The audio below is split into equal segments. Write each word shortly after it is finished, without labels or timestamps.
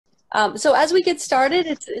So as we get started,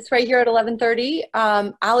 it's right here at 11:30.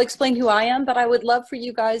 I'll explain who I am, but I would love for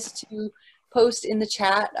you guys to post in the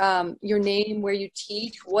chat your name, where you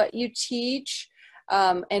teach,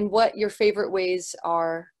 and what your favorite ways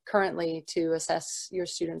are currently to assess your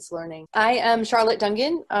students' learning. I am Charlotte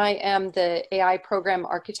Dungan. I am the AI program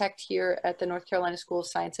architect here at the North Carolina School of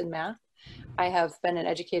Science and Math. I have been an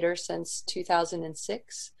educator since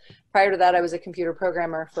 2006. Prior to that, I was a computer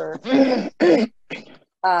programmer for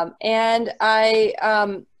and I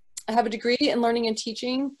have a degree in learning and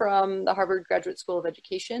teaching from the Harvard Graduate School of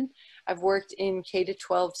Education. I've worked in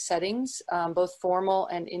K-12 settings, both formal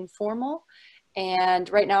and informal. And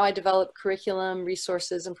right now I develop curriculum,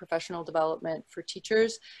 resources, and professional development for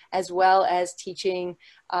teachers, as well as teaching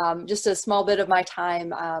just a small bit of my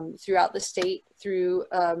time throughout the state through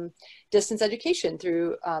distance education,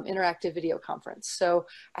 through interactive video conference. So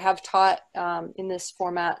I have taught in this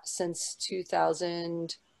format since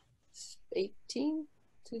 2018,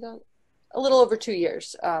 a little over 2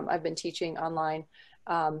 years. I've been teaching online,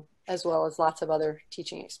 as well as lots of other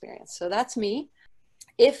teaching experience. So that's me.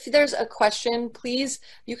 If there's a question, please,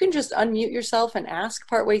 you can just unmute yourself and ask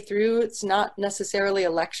partway through. It's not necessarily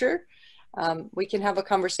a lecture. We can have a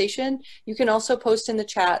conversation. You can also post in the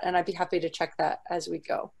chat, and I'd be happy to check that as we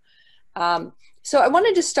go. So I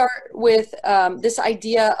wanted to start with this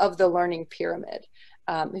idea of the learning pyramid.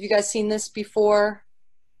 Have you guys seen this before?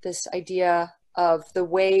 This idea of the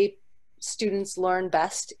way students learn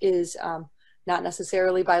best is not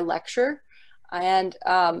necessarily by lecture. And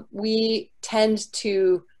we tend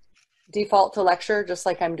to default to lecture, just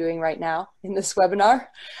like I'm doing right now in this webinar,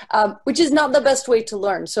 which is not the best way to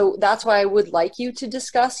learn. So that's why I would like you to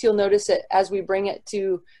discuss. You'll notice it as we bring it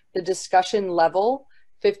to the discussion level,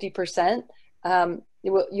 50%,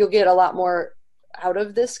 you'll get a lot more out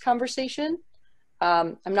of this conversation.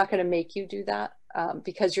 I'm not going to make you do that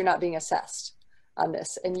because you're not being assessed on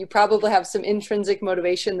this. And you probably have some intrinsic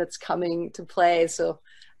motivation that's coming to play. So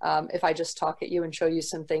if I just talk at you and show you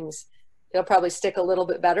some things, it'll probably stick a little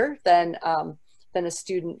bit better than a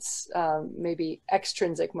student's maybe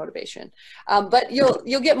extrinsic motivation. But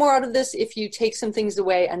you'll get more out of this if you take some things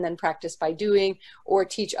away and then practice by doing, or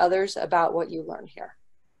teach others about what you learn here.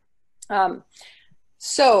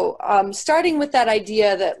 Starting with that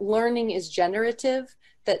idea that learning is generative,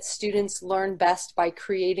 that students learn best by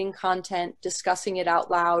creating content, discussing it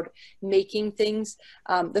out loud, making things.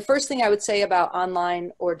 The first thing I would say about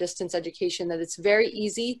online or distance education, that it's very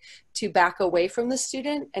easy to back away from the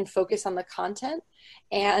student and focus on the content.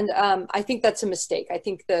 And I think that's a mistake. I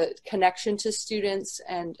think the connection to students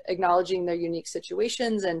and acknowledging their unique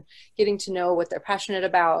situations and getting to know what they're passionate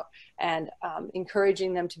about and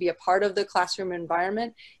encouraging them to be a part of the classroom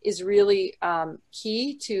environment is really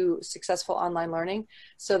key to successful online learning.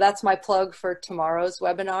 So that's my plug for tomorrow's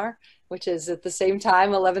webinar, which is at the same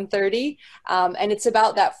time, 11:30. And it's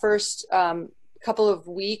about that first couple of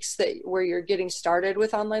weeks where you're getting started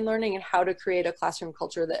with online learning and how to create a classroom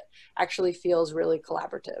culture that actually feels really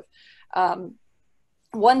collaborative.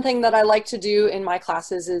 One thing that I like to do in my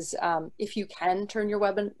classes is if you can turn your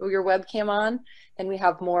webcam on, then we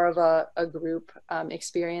have more of a group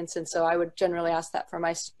experience. And so I would generally ask that for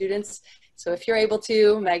my students. So if you're able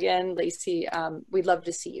to, Megan, Lacey, we'd love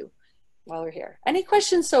to see you while we're here. Any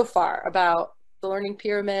questions so far about the learning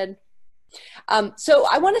pyramid? So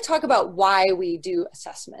I want to talk about why we do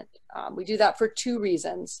assessment. We do that for two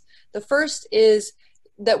reasons. The first is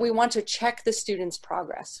that we want to check the students'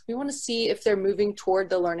 progress. We want to see if they're moving toward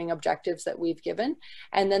the learning objectives that we've given.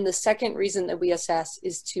 And then the second reason that we assess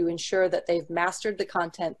is to ensure that they've mastered the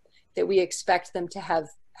content that we expect them to have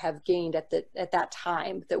gained at that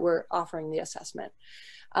time that we're offering the assessment.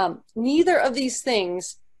 Neither of these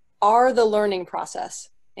things are the learning process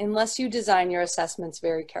unless you design your assessments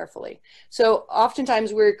very carefully. So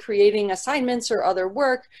oftentimes we're creating assignments or other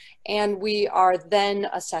work and we are then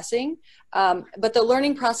assessing, but the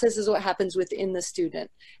learning process is what happens within the student.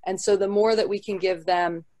 And so the more that we can give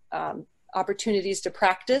them opportunities to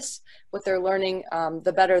practice what they're learning,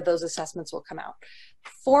 the better those assessments will come out.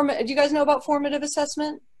 Do you guys know about formative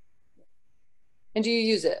assessment? And do you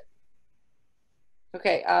use it?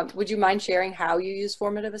 Okay, would you mind sharing how you use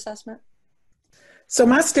formative assessment? So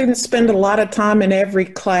my students spend a lot of time in every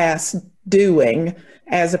class doing,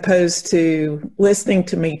 as opposed to listening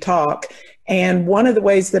to me talk. And one of the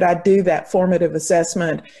ways that I do that formative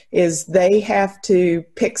assessment is they have to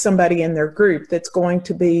pick somebody in their group that's going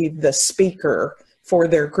to be the speaker for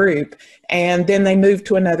their group, and then they move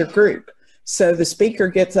to another group. So the speaker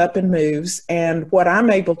gets up and moves, and what I'm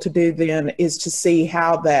able to do then is to see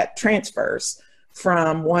how that transfers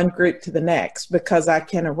from one group to the next, because I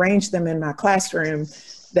can arrange them in my classroom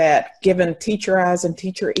that, given teacher eyes and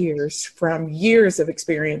teacher ears from years of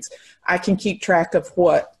experience, I can keep track of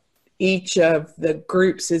what each of the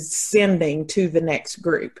groups is sending to the next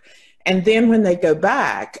group. And then when they go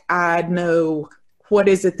back, I know what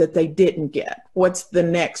is it that they didn't get? What's the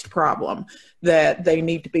next problem that they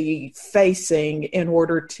need to be facing in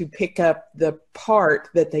order to pick up the part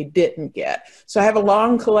that they didn't get? So I have a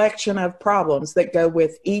long collection of problems that go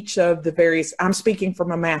with each of the various, I'm speaking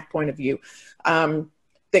from a math point of view,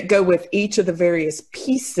 that go with each of the various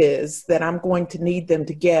pieces that I'm going to need them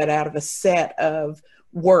to get out of a set of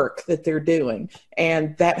work that they're doing.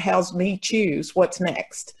 And that helps me choose what's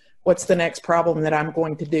next. What's the next problem that I'm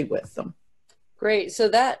going to do with them? Great. So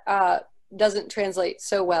that doesn't translate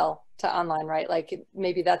so well to online, right? Like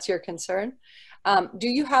maybe that's your concern. Do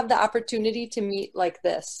you have the opportunity to meet like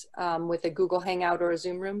this with a Google Hangout or a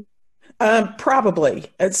Zoom room?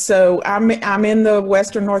 Probably. So I'm in the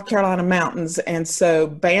Western North Carolina mountains, and so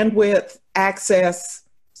bandwidth access,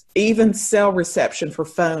 even cell reception for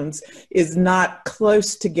phones, is not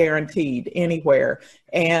close to guaranteed anywhere.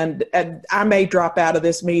 And I may drop out of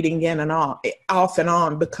this meeting in and off and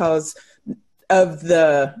on because of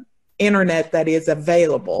the internet that is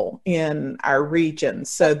available in our region.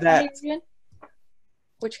 So that.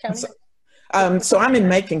 Which county? So I'm in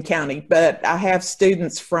Macon County, but I have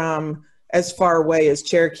students from as far away as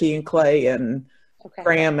Cherokee and Clay and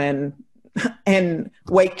Graham and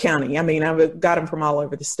Wake County. I mean, I've got them from all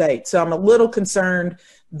over the state. So I'm a little concerned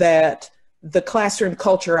that the classroom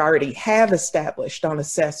culture I already have established on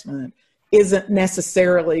assessment isn't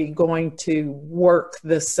necessarily going to work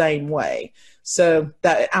the same way. So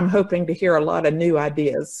that I'm hoping to hear a lot of new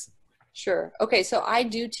ideas. Sure. Okay, so I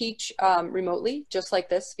do teach remotely, just like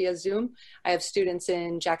this, via Zoom. I have students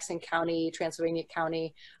in Jackson County, Transylvania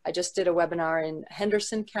County. I just did a webinar in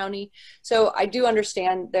Henderson County. So I do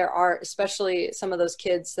understand there are, especially some of those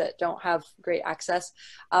kids that don't have great access.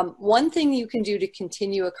 One thing you can do to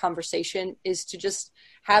continue a conversation is to just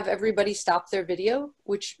have everybody stop their video,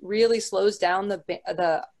 which really slows down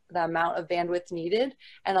the amount of bandwidth needed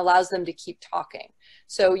and allows them to keep talking.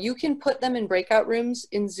 So you can put them in breakout rooms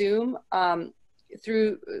in Zoom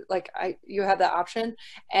through, you have that option.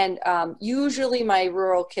 And usually my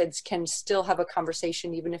rural kids can still have a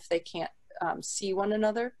conversation even if they can't see one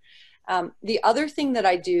another. The other thing that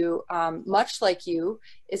I do, much like you,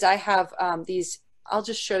 is I have these, I'll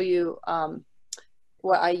just show you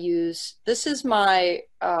what I use. This is my,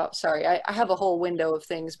 sorry, I have a whole window of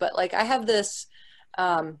things, but like I have this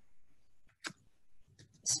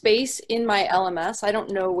space in my LMS. I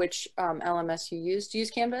don't know which LMS you use. Do you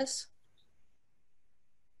use Canvas?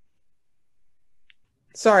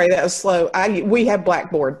 Sorry, that was slow. We have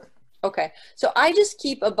Blackboard. Okay, so I just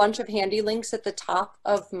keep a bunch of handy links at the top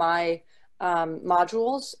of my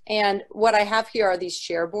modules, and what I have here are these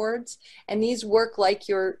share boards, and these work like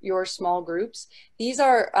your small groups. These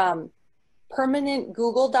are permanent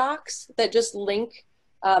Google Docs that just link.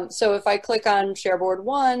 So if I click on Shareboard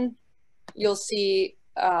 1, you'll see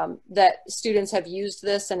that students have used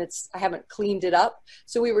this, and I haven't cleaned it up.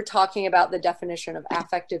 So we were talking about the definition of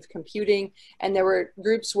affective computing, and there were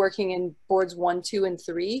groups working in boards 1, 2, and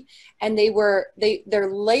 3, and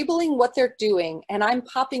they're labeling what they're doing, and I'm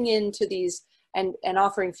popping into these and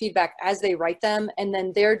offering feedback as they write them, and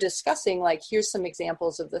then they're discussing, like, here's some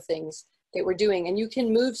examples of the things that we're doing. And you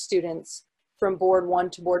can move students from board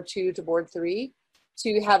 1 to board 2 to board 3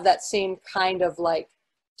 to have that same kind of like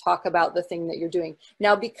talk about the thing that you're doing.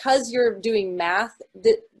 Now, because you're doing math,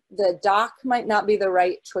 the doc might not be the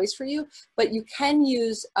right choice for you, but you can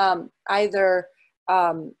use either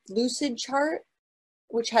Lucid Chart,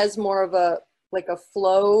 which has more of a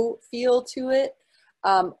flow feel to it,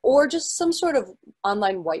 or just some sort of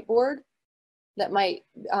online whiteboard that might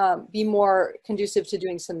be more conducive to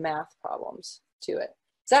doing some math problems to it.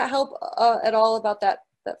 Does that help at all about that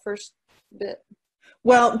first bit?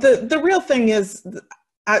 Well, the real thing is,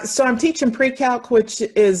 so I'm teaching pre-calc, which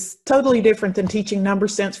is totally different than teaching number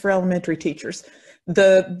sense for elementary teachers.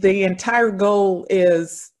 The entire goal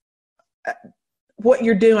is what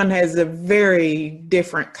you're doing has a very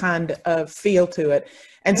different kind of feel to it.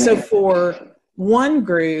 And so for one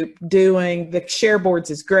group, doing the share boards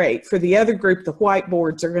is great. For the other group, the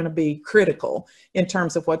whiteboards are going to be critical in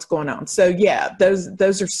terms of what's going on. So yeah,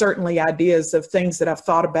 those are certainly ideas of things that I've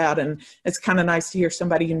thought about, and it's kind of nice to hear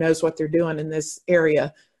somebody who knows what they're doing in this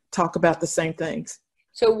area talk about the same things.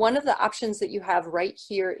 So one of the options that you have right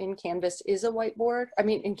here in Canvas is a whiteboard. I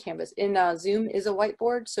mean, in Canvas, in Zoom is a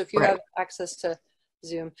whiteboard. So if you have access to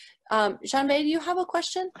Zoom. Janbei, do you have a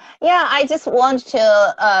question? Yeah, I just want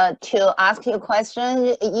to ask you a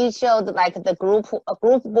question. You showed like the group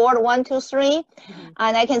board 1, 2, 3,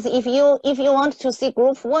 and I can see if you want to see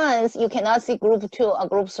group ones, you cannot see group 2 or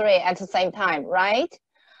group 3 at the same time, right?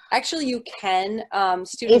 Actually, you can.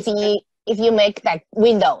 Students. If you make like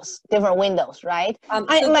different windows, right? So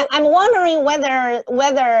I'm wondering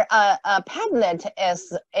whether a Padlet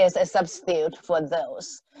is a substitute for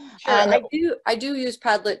those. Sure, And I do use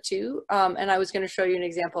Padlet too, and I was going to show you an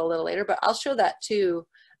example a little later, but I'll show that too.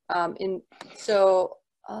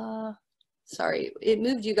 Sorry, it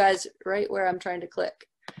moved you guys right where I'm trying to click.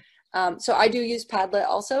 So I do use Padlet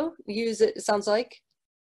also. You use it, it sounds like,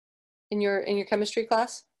 in your chemistry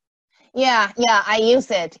class. yeah, I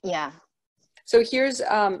use it. Yeah. So here's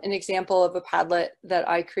an example of a Padlet that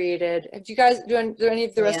I created. Have you guys, do any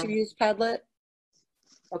of the rest of you use Padlet?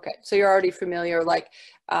 Okay, so you're already familiar. Like,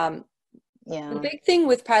 the big thing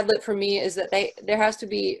with Padlet for me is that there has to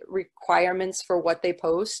be requirements for what they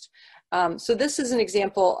post. So this is an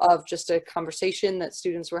example of just a conversation that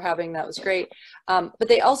students were having that was great. But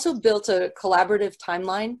they also built a collaborative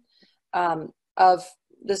timeline of,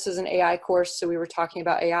 this is an AI course, so we were talking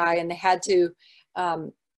about AI, and they had to,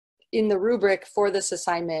 in the rubric for this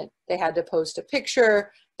assignment, they had to post a picture,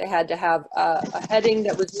 they had to have a heading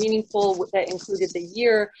that was meaningful that included the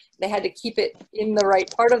year, they had to keep it in the right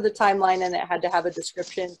part of the timeline, and it had to have a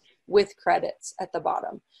description with credits at the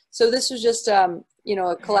bottom. So this was just, you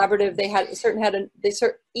know, a collaborative. They had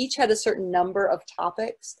each had a certain number of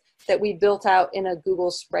topics that we built out in a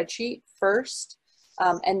Google spreadsheet first,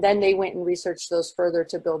 and then they went and researched those further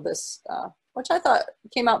to build this, which I thought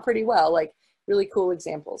came out pretty well, like really cool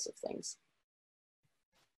examples of things.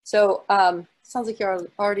 So sounds like you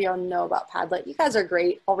already all know about Padlet. You guys are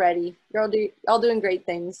great already. You're all doing great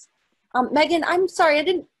things. Megan, I'm sorry, I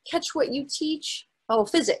didn't catch what you teach. Oh,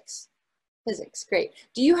 physics. Physics, great.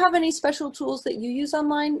 Do you have any special tools that you use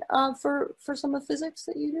online for some of physics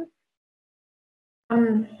that you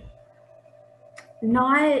do?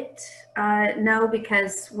 No,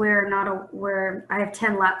 because I have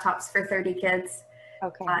 10 laptops for 30 kids.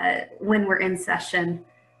 Okay. When we're in session.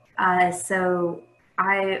 So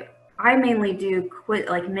I mainly do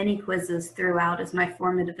like mini quizzes throughout as my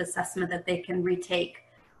formative assessment that they can retake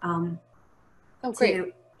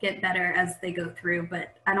to get better as they go through,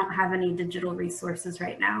 but I don't have any digital resources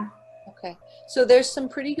right now. Okay, so there's some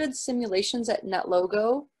pretty good simulations at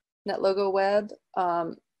NetLogo Web,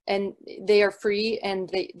 and they are free, and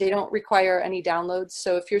they don't require any downloads.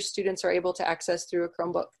 So if your students are able to access through a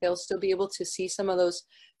Chromebook, they'll still be able to see some of those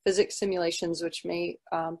physics simulations, which may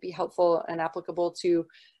be helpful and applicable to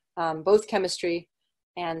both chemistry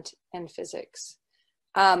and physics.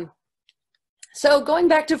 So going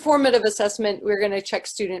back to formative assessment, we're going to check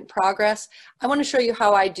student progress. I want to show you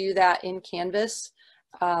how I do that in Canvas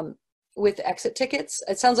with exit tickets.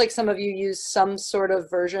 It sounds like some of you use some sort of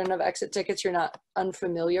version of exit tickets. You're not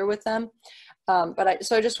unfamiliar with them.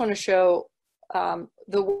 So I just want to show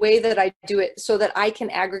the way that I do it so that I can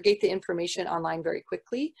aggregate the information online very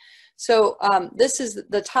quickly. So this is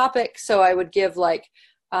the topic. So I would give like,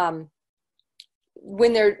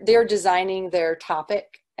 when they're designing their topic.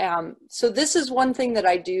 So this is one thing that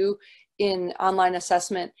I do in online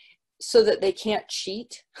assessment so that they can't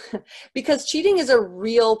cheat, because cheating is a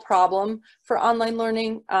real problem for online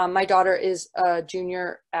learning. My daughter is a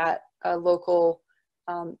junior at a local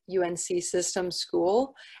UNC system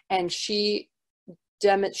school, and she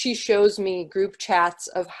shows me group chats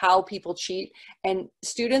of how people cheat, and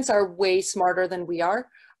students are way smarter than we are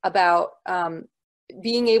about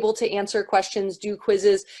being able to answer questions, do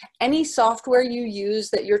quizzes. Any software you use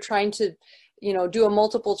that you're trying to, you know, do a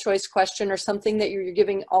multiple choice question or something that you're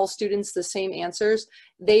giving all students the same answers,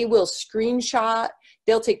 they will screenshot,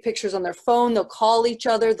 they'll take pictures on their phone, they'll call each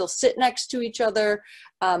other, they'll sit next to each other.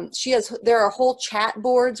 There are whole chat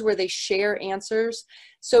boards where they share answers.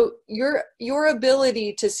 So your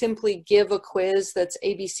ability to simply give a quiz that's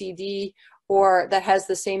ABCD or that has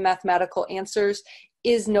the same mathematical answers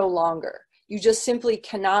is no longer. You just simply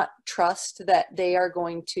cannot trust that they are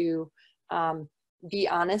going to be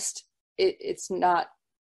honest. It's not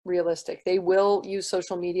realistic. They will use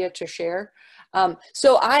social media to share.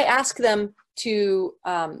 So I ask them to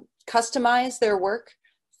customize their work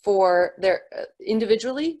for their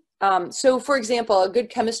individually. So for example, a good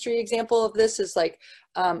chemistry example of this is like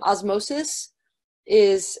osmosis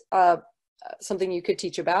is something you could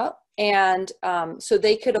teach about. And so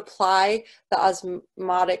they could apply the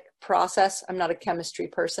osmotic process. I'm not a chemistry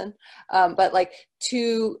person, but like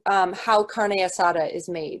to how carne asada is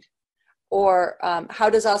made, or how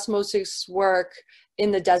does osmosis work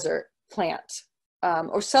in the desert plant,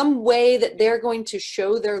 or some way that they're going to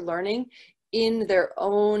show their learning in their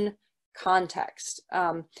own context,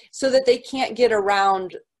 so that they can't get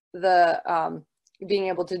around the being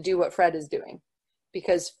able to do what Fred is doing,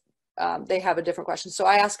 because they have a different question. So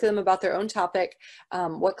I ask them about their own topic,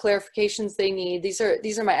 what clarifications they need. These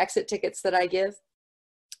are my exit tickets that I give.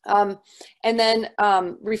 And then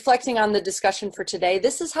reflecting on the discussion for today,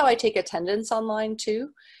 this is how I take attendance online too,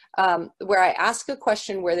 where I ask a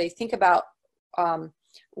question where they think about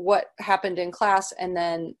what happened in class and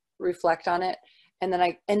then reflect on it. And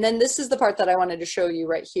then this is the part that I wanted to show you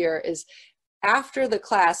right here is after the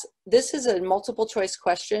class, this is a multiple choice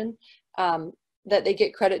question that they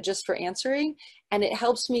get credit just for answering, and it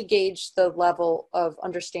helps me gauge the level of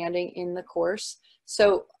understanding in the course.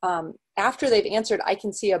 So after they've answered, I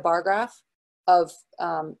can see a bar graph of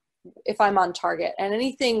if I'm on target, and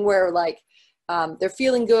anything where like they're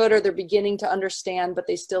feeling good or they're beginning to understand but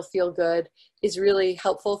they still feel good is really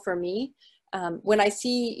helpful for me. When I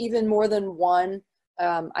see even more than one,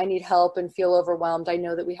 I need help and feel overwhelmed, I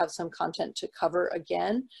know that we have some content to cover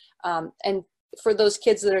again. And for those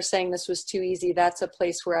kids that are saying this was too easy, that's a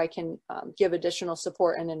place where I can give additional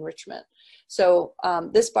support and enrichment. So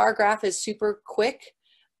this bar graph is super quick.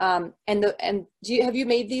 And have you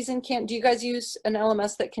made these in Canvas? Do you guys use an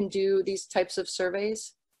LMS that can do these types of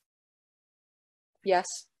surveys?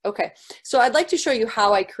 Yes. Okay. So I'd like to show you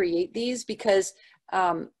how I create these, because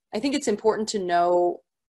I think it's important to know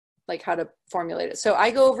like how to formulate it. So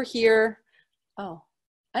I go over here. Oh,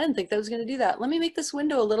 I didn't think that was going to do that. Let me make this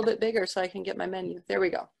window a little bit bigger so I can get my menu. There we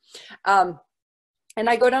go. And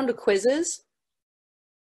I go down to quizzes.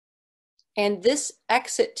 And this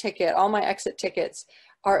exit ticket, all my exit tickets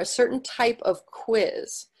are a certain type of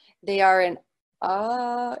quiz. They are an,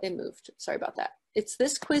 it moved, sorry about that. It's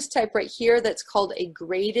this quiz type right here that's called a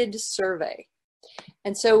graded survey.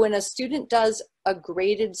 And so when a student does a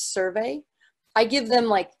graded survey, I give them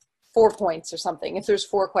like 4 points or something. If there's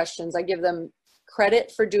 4 questions, I give them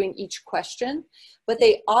credit for doing each question, but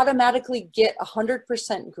they automatically get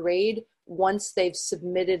 100% grade once they've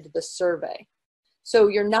submitted the survey. So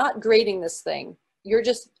you're not grading this thing. You're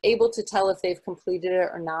just able to tell if they've completed it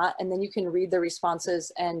or not, and then you can read the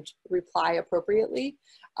responses and reply appropriately.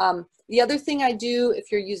 The other thing I do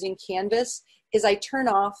if you're using Canvas is I turn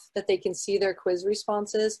off that they can see their quiz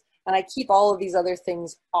responses, and I keep all of these other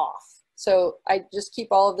things off. So I just keep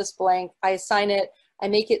all of this blank. I assign it, I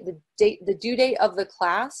make it the due date of the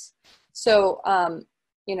class. So,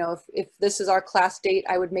 you know, if this is our class date,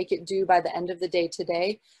 I would make it due by the end of the day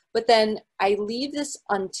today. But then I leave this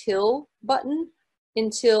until button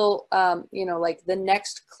until, you know, like the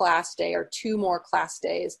next class day or 2 more class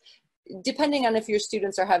days, depending on if your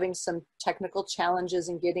students are having some technical challenges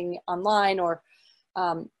in getting online, or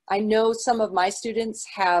I know some of my students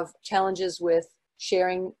have challenges with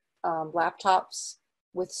sharing laptops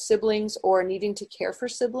with siblings or needing to care for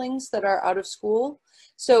siblings that are out of school.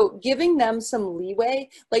 So giving them some leeway,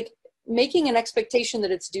 like making an expectation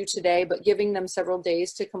that it's due today, but giving them several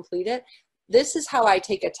days to complete it. This is how I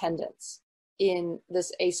take attendance in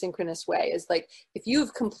this asynchronous way, is like, if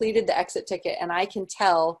you've completed the exit ticket and I can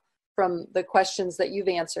tell from the questions that you've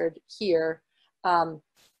answered here,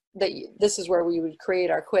 this is where we would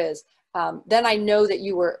create our quiz, then I know that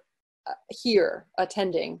you were here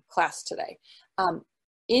attending class today.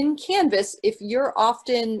 In Canvas, if you're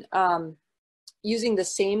often using the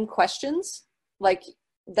same questions, like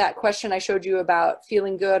that question I showed you about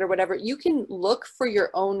feeling good or whatever, you can look for your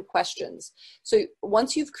own questions. So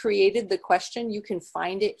once you've created the question, you can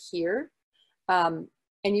find it here. And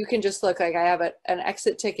you can just look, like I have an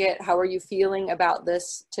exit ticket. How are you feeling about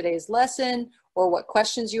today's lesson? Or what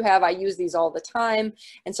questions you have. I use these all the time.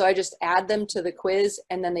 And so I just add them to the quiz,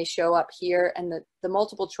 and then they show up here, and the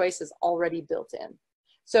multiple choice is already built in.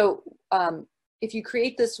 So if you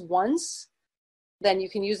create this once, then you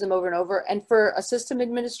can use them over and over. And for a system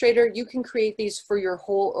administrator, you can create these for your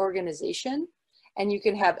whole organization, and you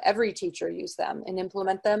can have every teacher use them and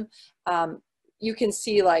implement them. You can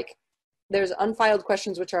see like there's unfiled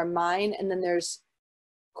questions, which are mine, and then there's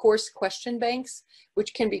course question banks,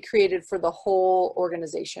 which can be created for the whole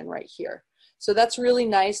organization right here. So that's really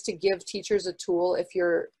nice to give teachers a tool if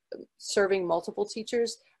you're serving multiple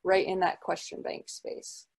teachers right in that question bank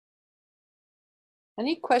space.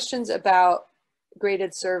 Any questions about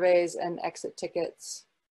graded surveys and exit tickets?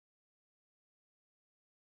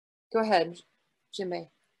 Go ahead, Jimmy.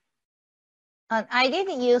 I did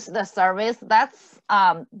use the surveys.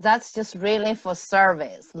 That's just really for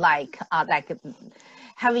surveys, like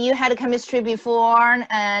have you had chemistry before,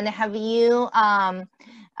 and have you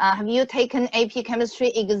Have you taken AP chemistry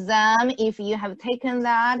exam? If you have taken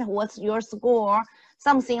that, what's your score?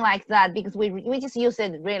 Something like that, because we just use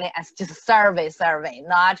it really as just survey,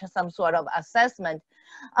 not some sort of assessment.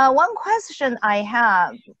 One question I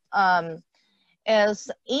have is,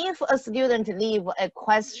 if a student leave a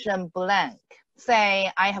question blank,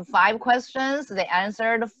 say I have 5 questions, they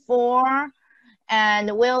answered 4,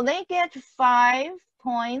 and will they get 5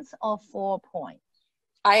 points or 4 points?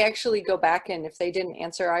 I actually go back, and if they didn't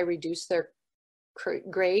answer, I reduce their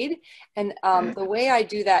grade. And the way I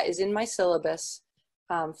do that is in my syllabus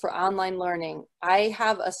for online learning. I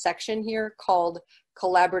have a section here called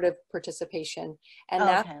collaborative participation, and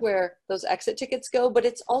that's where those exit tickets go, but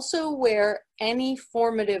it's also where any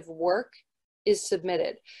formative work is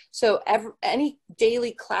submitted. So any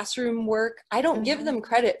daily classroom work, I don't give them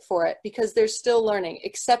credit for it because they're still learning,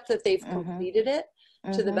 except that they've completed it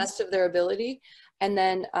to the best of their ability. And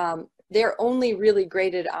then they're only really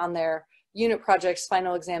graded on their unit projects,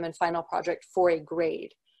 final exam, and final project for a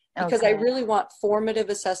grade. Because I really want formative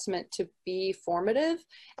assessment to be formative,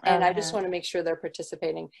 and I just want to make sure they're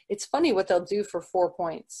participating. It's funny what they'll do for 4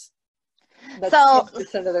 points. That's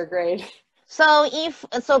 6% of their grade. So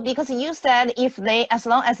because you said if they, as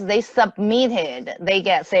long as they submitted, they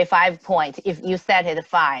get, say, 5 points. If you set it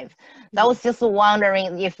 5, I was just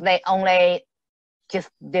wondering if they only just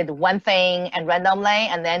did one thing and randomly,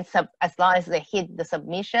 and then as long as they hit the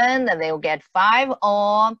submission, then they will get 5,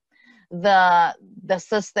 or the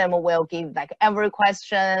system will give like every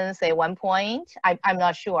question, say, 1 point. I'm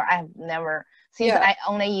not sure. I have never, since I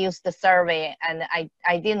only used the survey, and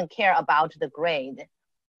I didn't care about the grade.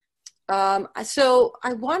 So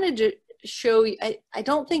I wanted to show you, I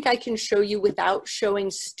don't think I can show you without showing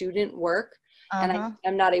student work, and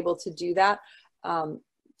I'm not able to do that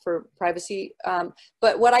for privacy.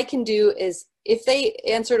 But what I can do is, if they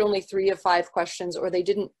answered only 3 of 5 questions, or they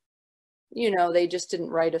didn't, they just didn't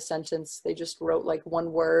write a sentence, they just wrote like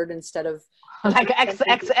 1 word instead of like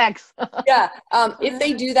XXX. Yeah. If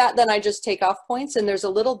they do that, then I just take off points, and there's a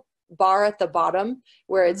little bar at the bottom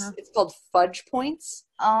where it's called fudge points.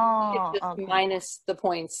 Minus the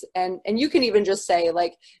points, and you can even just say,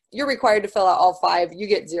 like, you're required to fill out all 5, you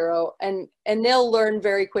get 0, and they'll learn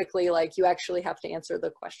very quickly, like, you actually have to answer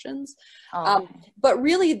the questions. But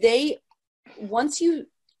really, once you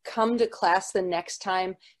come to class the next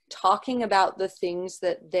time talking about the things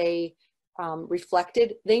that they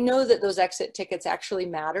reflected, they know that those exit tickets actually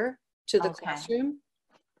matter to the classroom,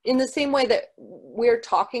 in the same way that we're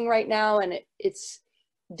talking right now, and it's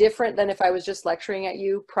different than if I was just lecturing at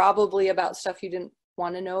you, probably about stuff you didn't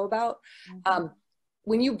want to know about.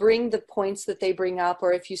 When you bring the points that they bring up,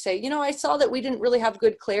 or if you say, I saw that we didn't really have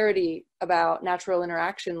good clarity about natural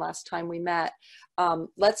interaction last time we met,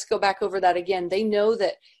 let's go back over that again. They know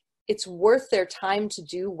that it's worth their time to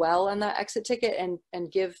do well on that exit ticket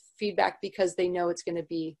and give feedback, because they know it's going to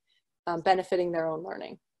be benefiting their own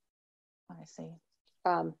learning. I see.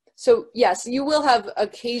 So yes, you will have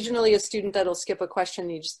occasionally a student that'll skip a question,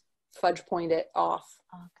 and you just fudge point it off.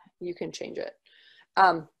 You can change it.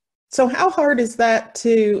 So how hard is that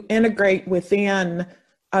to integrate within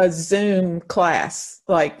a Zoom class?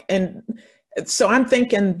 And so I'm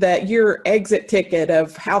thinking that your exit ticket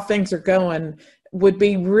of how things are going would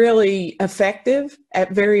be really effective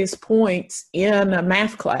at various points in a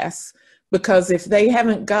math class, because if they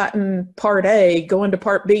haven't gotten part A, going to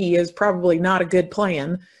part B is probably not a good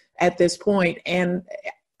plan at this point. And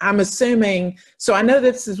I'm assuming, so I know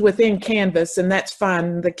this is within Canvas, and that's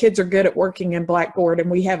fine. The kids are good at working in Blackboard, and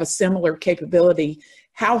we have a similar capability.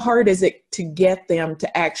 How hard is it to get them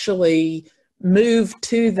to actually move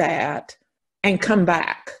to that and come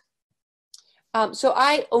back? So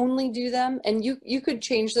I only do them, and you could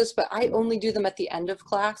change this, but I only do them at the end of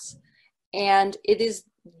class. And it is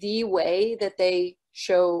the way that they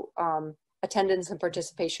show attendance and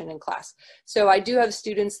participation in class. So I do have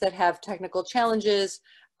students that have technical challenges.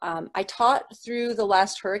 I taught through the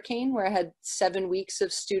last hurricane, where I had 7 weeks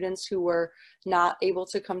of students who were not able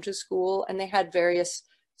to come to school, and they had various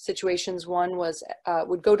situations. One was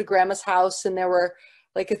would go to grandma's house, and there were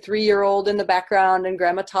like a 3-year-old in the background and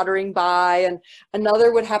grandma tottering by, and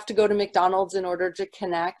another would have to go to McDonald's in order to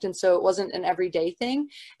connect. And so it wasn't an everyday thing.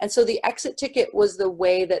 And so the exit ticket was the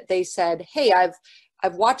way that they said, hey,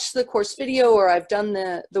 I've watched the course video, or I've done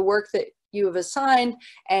the work that you have assigned,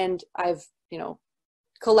 and I've,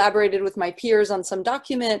 collaborated with my peers on some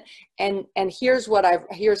document, and here's how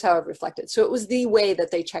I've reflected. So it was the way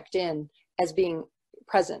that they checked in as being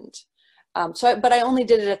present. But I only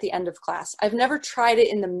did it at the end of class. I've never tried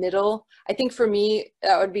it in the middle. I think for me,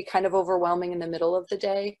 that would be kind of overwhelming in the middle of the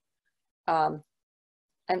day. And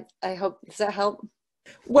I hope, does that help?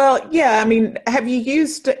 Well, yeah, I mean, have you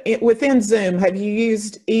used within Zoom, have you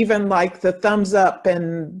used even like the thumbs up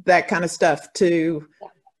and that kind of stuff to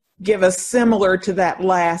give us similar to that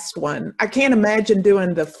last one? I can't imagine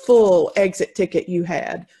doing the full exit ticket you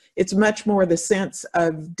had. It's much more the sense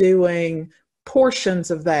of doing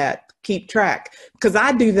portions of that, keep track. Because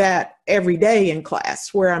I do that every day in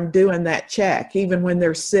class where I'm doing that check, even when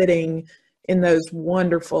they're sitting in those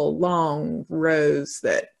wonderful long rows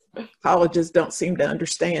that colleges don't seem to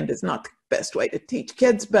understand is not the best way to teach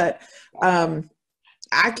kids. But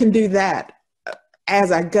I can do that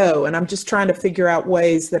as I go, and I'm just trying to figure out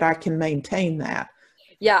ways that I can maintain that.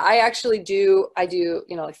 Yeah, I actually do. I do,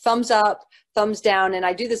 you know, like thumbs up, thumbs down, and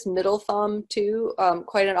I do this middle thumb too,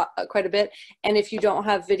 quite a bit. And if you don't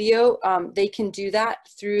have video, they can do that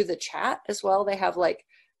through the chat as well. They have like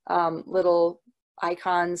little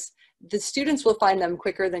icons. The students will find them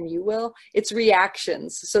quicker than you will. It's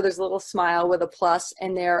reactions. So there's a little smile with a plus,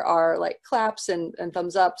 and there are like claps and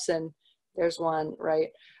thumbs ups, and there's one, right?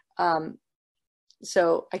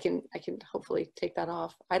 So I can hopefully take that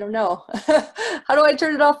off. I don't know. How do I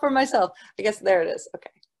turn it off for myself? I guess there it is. Okay.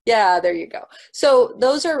 Yeah, there you go. So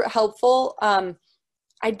those are helpful.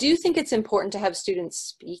 I do think it's important to have students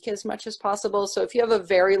speak as much as possible. So if you have a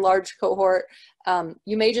very large cohort,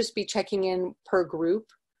 you may just be checking in per group,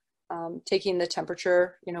 taking the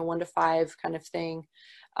temperature, you know, 1 to 5 kind of thing.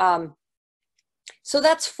 So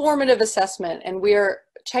that's formative assessment, and we're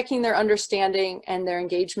checking their understanding and their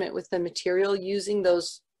engagement with the material using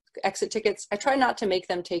those exit tickets. I try not to make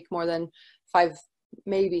them take more than 5,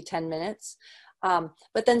 maybe 10 minutes.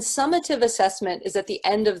 But then summative assessment is at the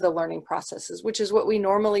end of the learning processes, which is what we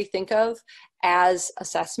normally think of as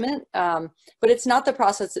assessment. But it's not the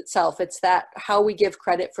process itself. It's that how we give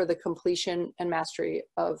credit for the completion and mastery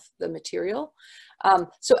of the material.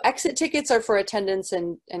 So exit tickets are for attendance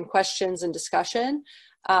and questions and discussion.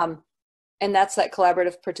 And that's that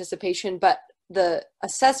collaborative participation. But the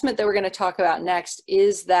assessment that we're going to talk about next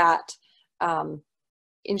is that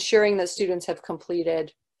ensuring that students have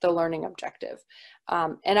completed the learning objective.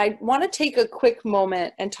 And I want to take a quick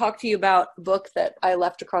moment and talk to you about a book that I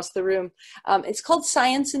left across the room. It's called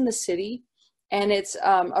Science in the City, and it's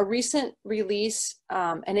a recent release,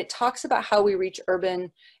 and it talks about how we reach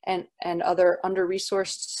urban and other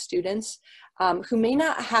under-resourced students who may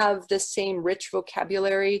not have the same rich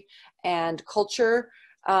vocabulary and culture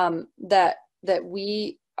that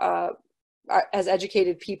we as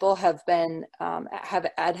educated people have been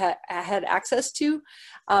had access to,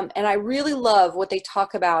 and I really love what they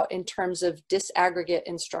talk about in terms of disaggregate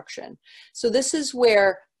instruction. So this is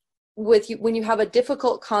where when you have a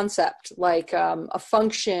difficult concept like a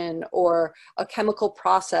function or a chemical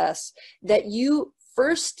process, that you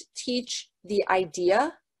first teach the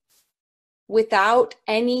idea without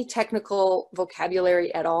any technical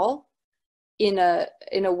vocabulary at all, in a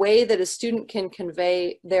way that a student can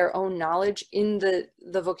convey their own knowledge in the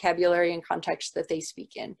vocabulary and context that they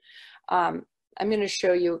speak in. I'm going to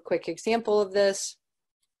show you a quick example of this.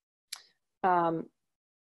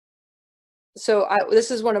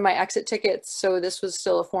 This is one of my exit tickets, so this was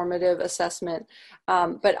still a formative assessment.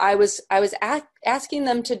 But I was asking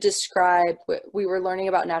them to describe, we were learning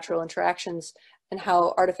about natural interactions and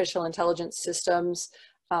how artificial intelligence systems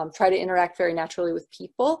try to interact very naturally with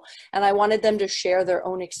people. And I wanted them to share their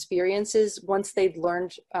own experiences once they'd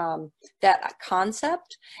learned that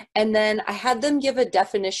concept. And then I had them give a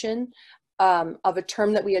definition of a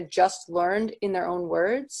term that we had just learned in their own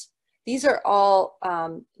words. These are all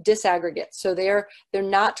disaggregates. So they're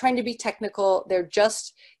not trying to be technical. They're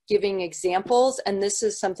just giving examples. And this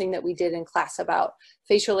is something that we did in class about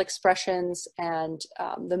facial expressions and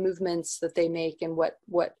the movements that they make and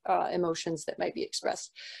what emotions that might be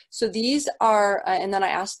expressed. So these are, and then I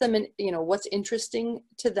asked them, what's interesting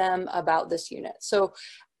to them about this unit. So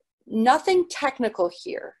nothing technical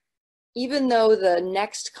here, even though the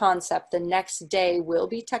next concept, the next day will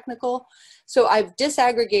be technical. So I've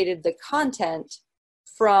disaggregated the content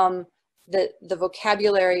from the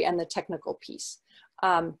vocabulary and the technical piece.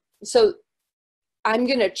 So I'm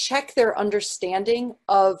going to check their understanding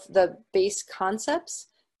of the base concepts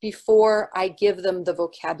before I give them the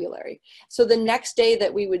vocabulary. So the next day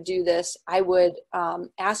that we would do this, I would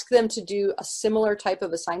ask them to do a similar type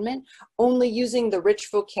of assignment, only using the rich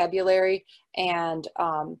vocabulary and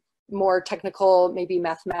more technical, maybe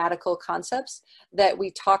mathematical concepts that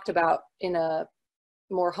we talked about in a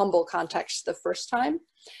more humble context the first time.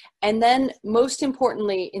 And then most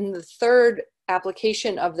importantly, in the third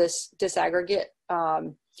application of this disaggregate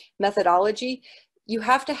methodology, you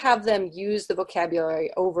have to have them use the vocabulary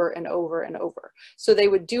over and over and over. So they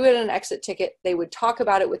would do it in an exit ticket, they would talk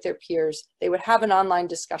about it with their peers, they would have an online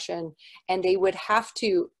discussion, and they would have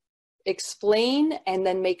to explain and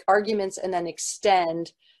then make arguments and then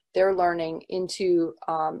extend their learning into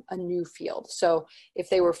a new field. So if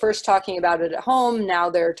they were first talking about it at home, now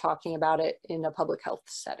they're talking about it in a public health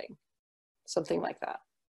setting, something like that,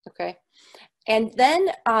 okay? And then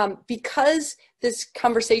because this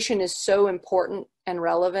conversation is so important and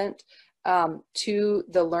relevant to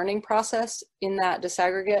the learning process in that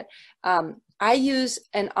disaggregate, I use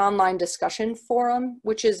an online discussion forum,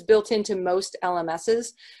 which is built into most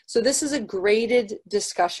LMSs. So this is a graded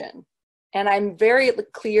discussion. And I'm very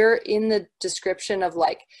clear in the description of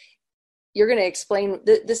like, you're going to explain,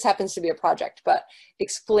 this happens to be a project, but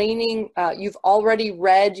explaining, you've already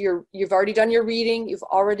read you've already done your reading, you've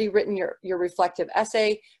already written your reflective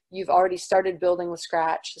essay, you've already started building with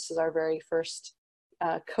Scratch. This is our very first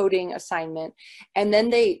coding assignment. And then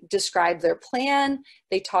they describe their plan,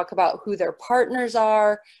 they talk about who their partners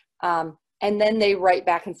are, and then they write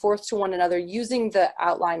back and forth to one another using the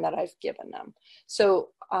outline that I've given them.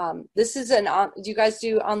 So this is do you guys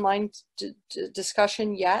do online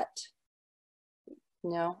discussion yet?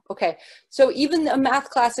 No? Okay. So even a math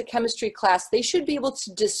class, a chemistry class, they should be able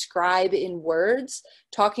to describe in words,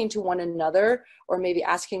 talking to one another, or maybe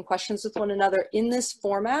asking questions with one another in this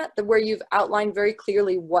format where you've outlined very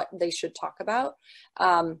clearly what they should talk about.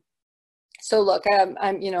 So look,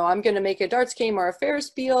 I'm going to make a darts game or a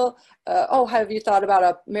Ferris wheel. Oh, have you thought about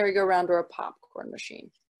a merry-go-round or a popcorn machine?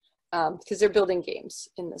 Because they're building games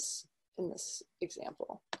in this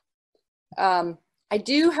example. I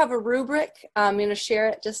do have a rubric. I'm going to share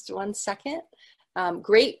it just 1 second.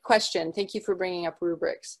 Great question. Thank you for bringing up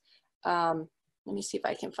rubrics. Let me see if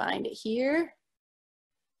I can find it here.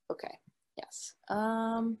 Okay, yes.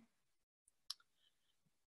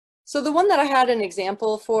 So the one that I had an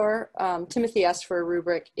example for, Timothy asked for a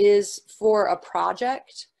rubric, is for a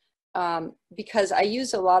project, because I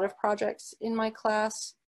use a lot of projects in my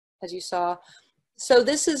class, as you saw. So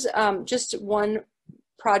this is just one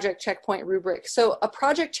project checkpoint rubric. So a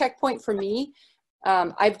project checkpoint for me,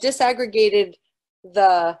 I've disaggregated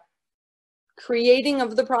the creating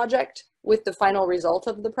of the project with the final result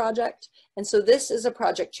of the project. And so this is a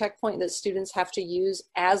project checkpoint that students have to use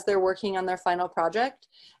as they're working on their final project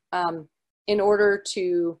in order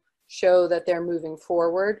to show that they're moving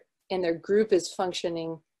forward and their group is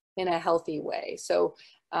functioning in a healthy way. So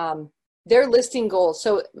they're listing goals.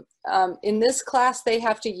 So in this class, they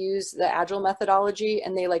have to use the Agile methodology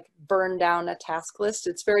and they like burn down a task list.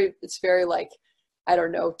 It's very like, I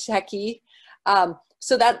don't know, techie.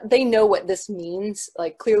 So that they know what this means.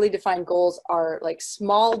 Like clearly defined goals are like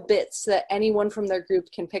small bits that anyone from their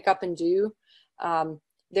group can pick up and do.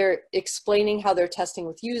 They're explaining how they're testing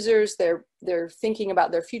with users. They're thinking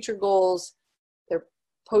about their future goals. They're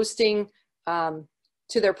posting to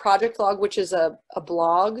their project log, which is a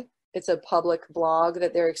blog. It's a public blog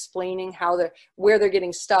that they're explaining where they're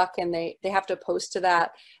getting stuck, and they have to post to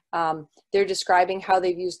that. They're describing how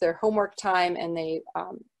they've used their homework time, and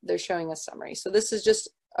they're showing a summary. So this is just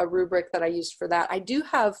a rubric that I used for that. I do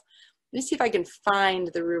have, let me see if I can find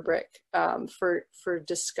the rubric for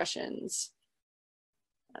discussions.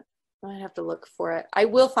 I might have to look for it. I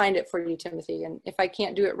will find it for you, Timothy, and if I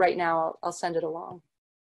can't do it right now, I'll send it along.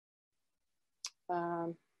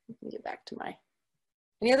 Let me get back to my...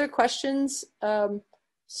 Any other questions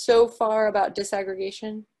so far about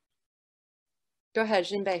disaggregation? Go ahead,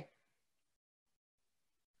 Jinbei.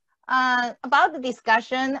 About the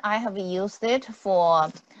discussion, I have used it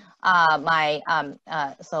for my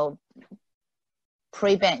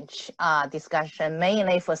pre-bench discussion,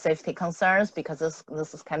 mainly for safety concerns, because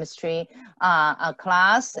this is chemistry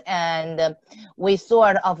class, and we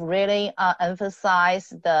sort of really emphasize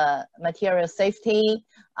the material safety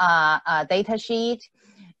data sheet.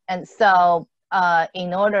 And so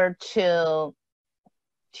in order to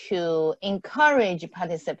encourage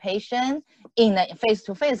participation in a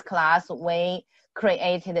face-to-face class, we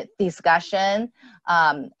created discussion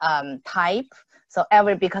type. So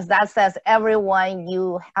because that says everyone,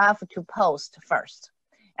 you have to post first,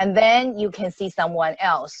 and then you can see someone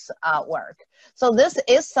else work. So this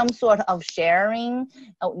is some sort of sharing.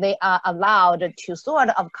 They are allowed to sort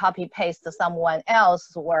of copy paste someone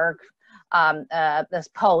else's work. This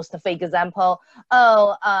post, for example,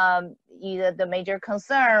 the major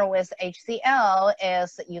concern with HCl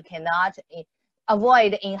is you cannot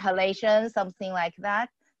avoid inhalation, something like that.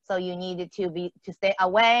 So you need to stay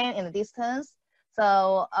away in the distance.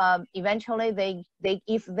 So eventually,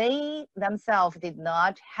 if they themselves did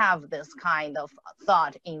not have this kind of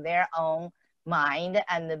thought in their own mind,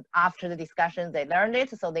 and after the discussion they learned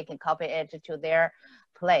it, so they can copy it to their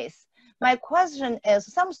place. My question is,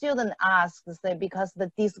 some student asks that because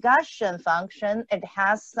the discussion function, it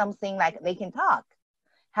has something like they can talk.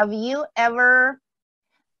 Have you ever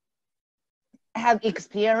have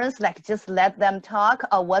experience like just let them talk,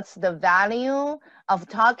 or what's the value of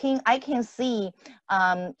talking? I can see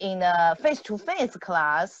in a face-to-face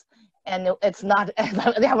class, and it's not,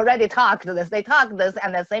 they have already talked this, they talk this,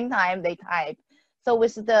 and at the same time they type. So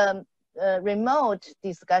with the remote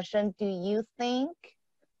discussion, do you think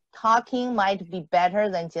talking might be better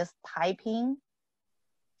than just typing?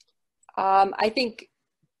 I think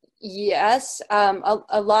yes.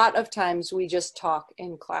 A lot of times we just talk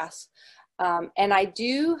in class. And I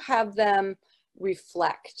do have them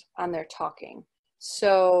reflect on their talking.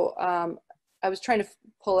 So I was trying to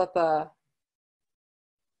pull up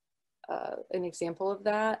an example of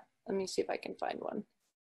that. Let me see if I can find one.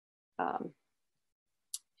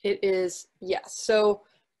 It is, yes. So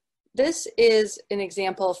this is an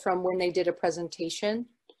example from when they did a presentation.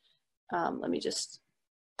 Let me just,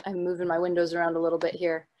 I'm moving my windows around a little bit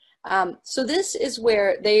here. So this is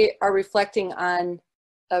where they are reflecting on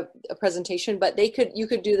a presentation, but you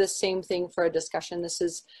could do the same thing for a discussion. This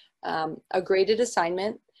is a graded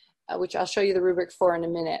assignment, which I'll show you the rubric for in a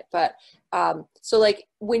minute. But so like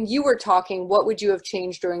when you were talking, what would you have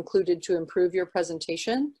changed or included to improve your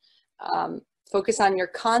presentation? Focus on your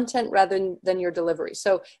content rather than your delivery.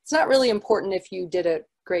 So it's not really important if you did a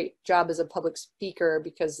great job as a public speaker,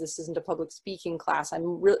 because this isn't a public speaking class.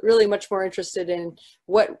 I'm really much more interested in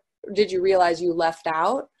what did you realize you left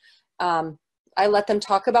out. I let them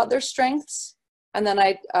talk about their strengths, and then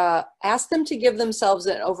I asked them to give themselves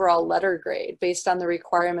an overall letter grade based on the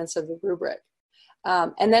requirements of the rubric,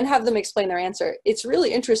 and then have them explain their answer. It's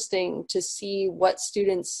really interesting to see what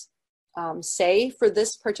students say for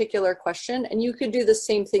this particular question, and you could do the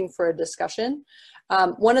same thing for a discussion.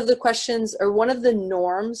 One of the questions, or one of the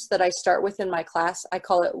norms that I start with in my class, I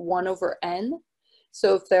call it 1/n.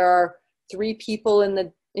 So if there are 3 people in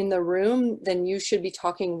the room, then you should be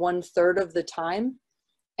talking 1/3 of the time.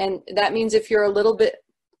 And that means if you're a little bit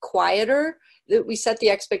quieter, that we set the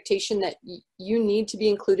expectation that you need to be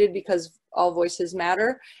included because all voices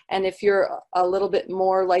matter. And if you're a little bit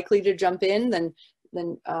more likely to jump in, then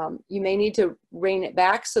you may need to rein it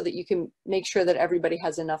back so that you can make sure that everybody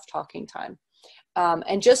has enough talking time.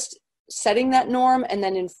 And just setting that norm and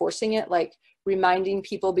then enforcing it, like reminding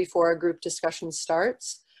people before a group discussion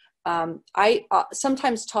starts. I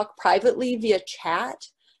sometimes talk privately via chat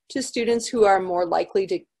to students who are more likely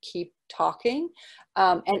to keep talking,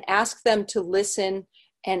 and ask them to listen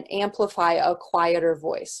and amplify a quieter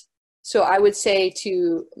voice. So I would say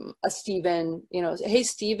to a Stephen, you know, hey,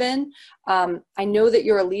 Stephen, I know that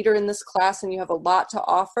you're a leader in this class and you have a lot to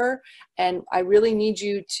offer, and I really need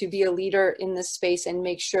you to be a leader in this space and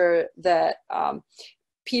make sure that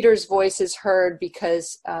Peter's voice is heard,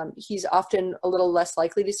 because he's often a little less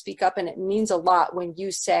likely to speak up, and it means a lot when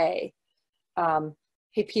you say,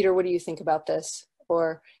 hey, Peter, what do you think about this?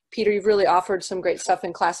 Or, Peter, you've really offered some great stuff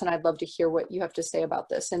in class, and I'd love to hear what you have to say about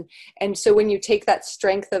this. And so when you take that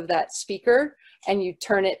strength of that speaker and you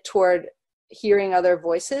turn it toward hearing other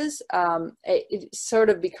voices, it sort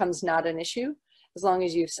of becomes not an issue as long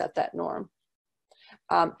as you've set that norm.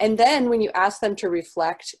 And then when you ask them to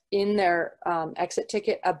reflect in their exit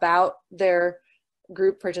ticket about their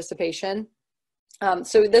group participation.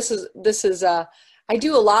 So this is I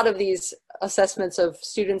do a lot of these assessments of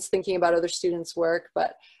students thinking about other students' work,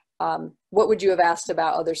 but what would you have asked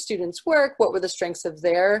about other students' work? What were the strengths of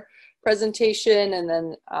their presentation? And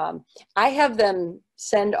then I have them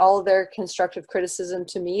send all of their constructive criticism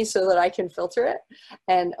to me so that I can filter it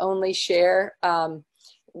and only share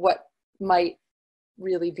what might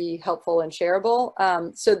really be helpful and shareable.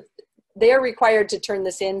 So they are required to turn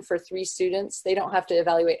this in for 3 students. They don't have to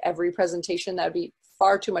evaluate every presentation. That would be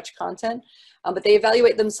far too much content, but they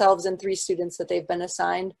evaluate themselves and 3 students that they've been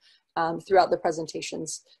assigned throughout the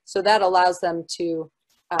presentations. So that allows them to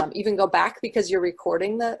even go back, because you're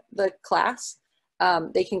recording the class.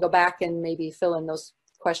 They can go back and maybe fill in those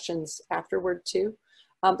questions afterward too.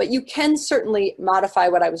 But you can certainly modify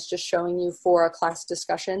what I was just showing you for a class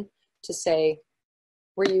discussion to say,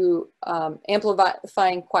 were you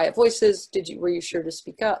amplifying quiet voices? Were you sure to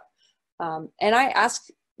speak up? And I ask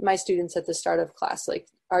my students at the start of class, like,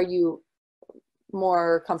 are you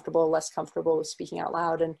more comfortable, less comfortable with speaking out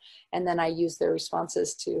loud? And then I use their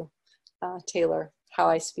responses to tailor how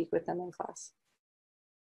I speak with them in class.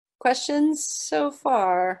 Questions so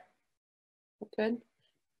far? Good.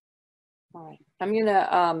 All right, I'm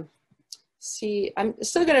gonna see, I'm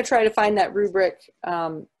still gonna try to find that rubric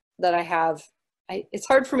that I have. It's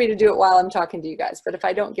hard for me to do it while I'm talking to you guys, but if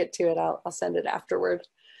I don't get to it, I'll send it afterward.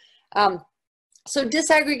 So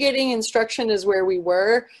disaggregating instruction is where we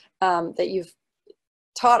were, that you've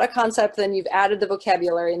taught a concept, then you've added the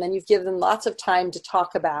vocabulary, and then you've given them lots of time to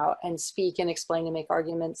talk about and speak and explain and make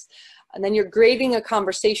arguments. And then you're grading a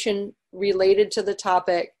conversation related to the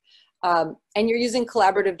topic, and you're using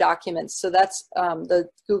collaborative documents. So that's the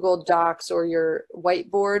Google Docs or your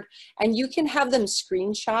whiteboard, and you can have them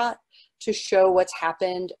screenshot to show what's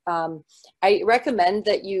happened. I recommend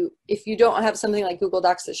that if you don't have something like Google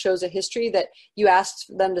Docs that shows a history, that you ask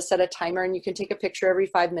them to set a timer, and you can take a picture every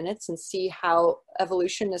 5 minutes and see how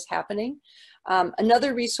evolution is happening.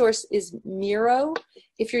 Another resource is Miro.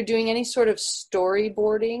 If you're doing any sort of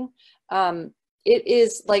storyboarding, it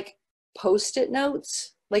is like Post-it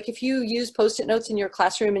notes. Like if you use Post-it notes in your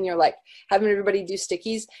classroom and you're like having everybody do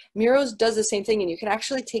stickies, Miro does the same thing, and you can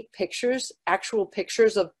actually take pictures, actual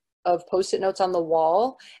pictures of Post-it notes on the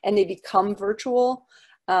wall, and they become virtual.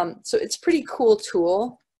 So it's a pretty cool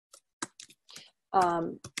tool.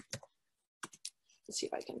 Let's see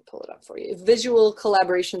if I can pull it up for you. Visual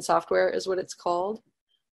collaboration software is what it's called.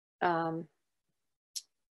 And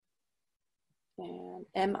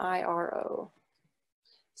Miro.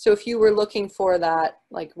 So if you were looking for that,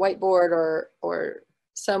 like whiteboard or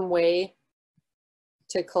some way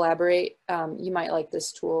to collaborate, you might like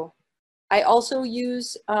this tool. I also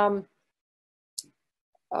use, what's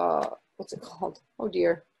it called? Oh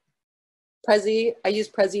dear. Prezi. I use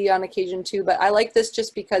Prezi on occasion too, but I like this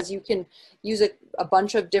just because you can use a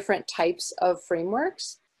bunch of different types of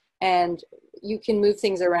frameworks, and you can move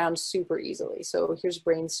things around super easily. So here's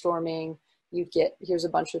brainstorming. Here's a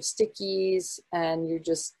bunch of stickies, and you're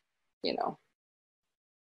just,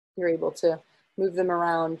 you're able to move them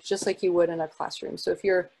around just like you would in a classroom. So if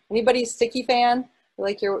you're anybody's sticky fan,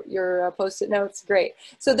 like your Post-it notes, great.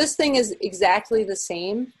 So this thing is exactly the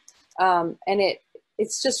same, and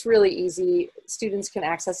it's just really easy. Students can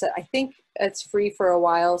access it. I think it's free for a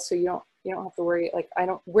while, so you don't have to worry. Like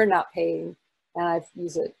we're not paying, and I've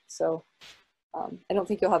used it, so I don't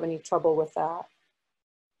think you'll have any trouble with that.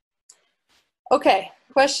 Okay,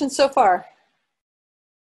 questions so far?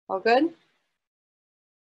 All good?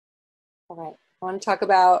 All right, I want to talk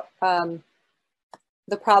about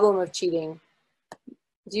the problem of cheating.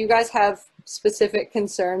 Do you guys have specific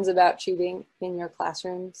concerns about cheating in your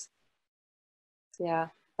classrooms? Yeah,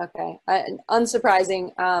 okay.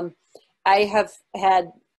 Unsurprising. I have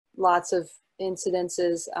had lots of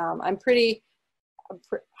incidences.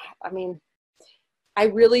 I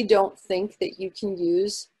really don't think that you can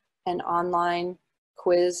use an online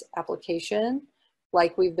quiz application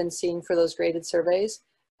like we've been seeing for those graded surveys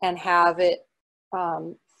and have it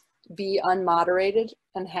be unmoderated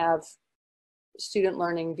and have student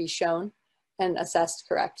learning be shown and assessed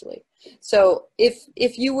correctly. So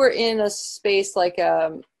if you were in a space like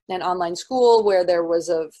an online school where there was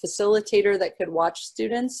a facilitator that could watch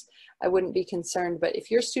students, I wouldn't be concerned. But if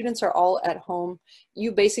your students are all at home,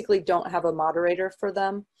 you basically don't have a moderator for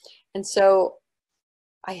them. And so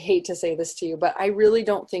I hate to say this to you, but I really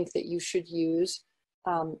don't think that you should use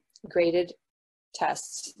graded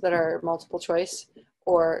tests that are multiple choice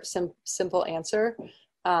or simple answer.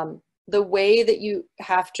 The way that you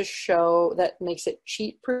have to show that makes it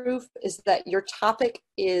cheat proof is that your topic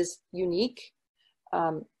is unique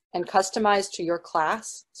and customized to your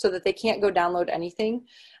class so that they can't go download anything,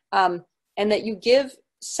 and that you give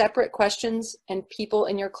separate questions and people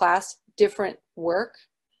in your class different work.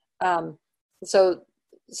 So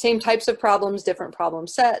same types of problems, different problem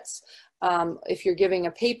sets. If you're giving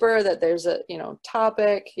a paper that there's a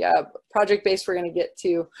topic, yeah, project-based we're going to get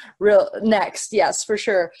to next, yes, for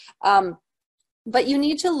sure. But you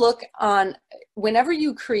need to look on, whenever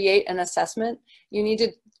you create an assessment, you need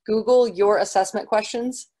to Google your assessment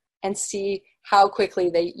questions and see how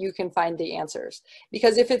quickly you can find the answers.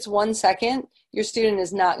 Because if it's 1 second, your student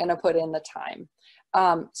is not going to put in the time.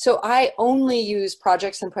 So I only use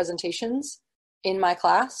projects and presentations in my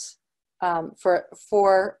class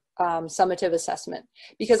for summative assessment,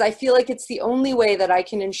 because I feel like it's the only way that I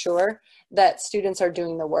can ensure that students are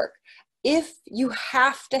doing the work. If you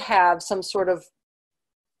have to have some sort of,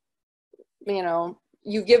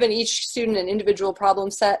 you've given each student an individual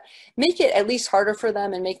problem set, make it at least harder for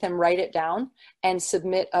them and make them write it down and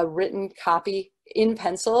submit a written copy in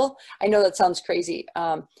pencil. I know that sounds crazy,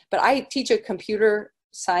 but I teach a computer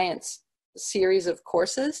science series of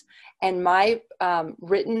courses, and my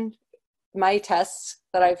my tests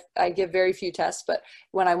that I give very few tests, but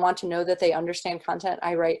when I want to know that they understand content,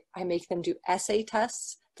 I make them do essay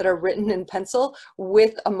tests that are written in pencil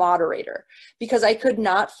with a moderator, because I could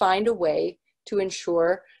not find a way to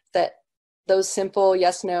ensure that those simple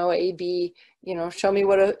yes, no, A, B, you know, show me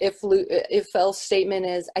what a if else statement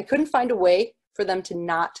is. I couldn't find a way for them to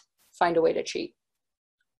not find a way to cheat.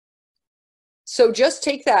 So just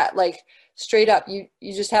take that like straight up. You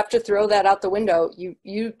just have to throw that out the window.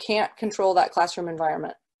 You can't control that classroom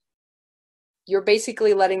environment. You're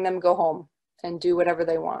basically letting them go home and do whatever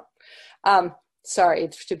they want. Sorry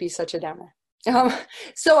to be such a downer.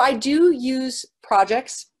 So I do use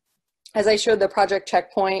projects, as I showed the project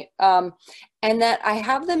checkpoint, and that I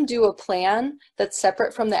have them do a plan that's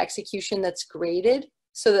separate from the execution that's graded,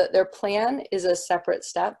 so that their plan is a separate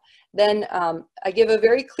step. Then I give a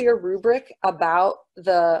very clear rubric about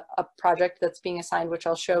a project that's being assigned, which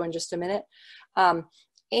I'll show in just a minute.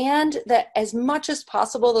 And that as much as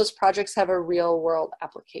possible, those projects have a real world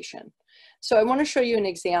application. So I want to show you an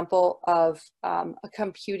example of a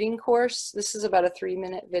computing course. This is about a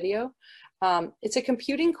 3-minute video. It's a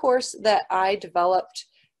computing course that I developed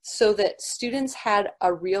so that students had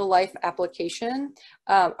a real life application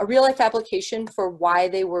for why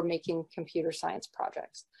they were making computer science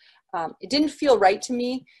projects. It didn't feel right to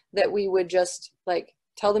me that we would just like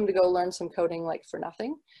tell them to go learn some coding like for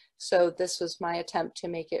nothing. So this was my attempt to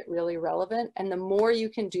make it really relevant. And the more you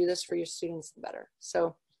can do this for your students, the better.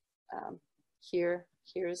 So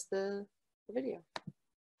here's the video.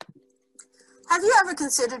 Have you ever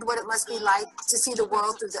considered what it must be like to see the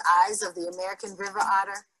world through the eyes of the American river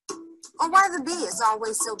otter? Or why the bee is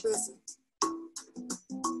always so busy?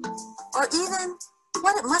 Or even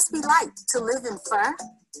what it must be like to live in fur?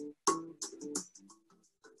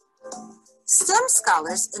 STEM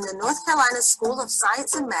scholars in the North Carolina School of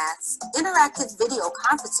Science and Math's interactive video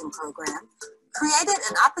conferencing program created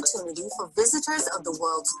an opportunity for visitors of the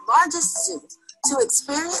world's largest zoo to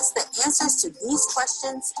experience the answers to these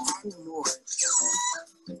questions and more.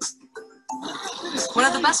 One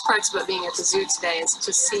of the best parts about being at the zoo today is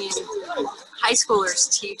just seeing high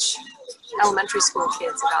schoolers teach elementary school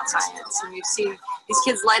kids about science. And we've seen these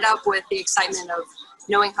kids light up with the excitement of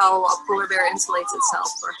knowing how a polar bear insulates itself,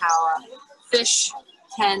 or how a fish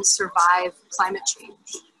can survive climate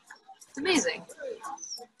change. It's amazing.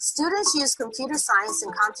 Students use computer science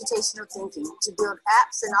and computational thinking to build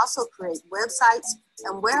apps and also create websites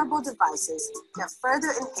and wearable devices that further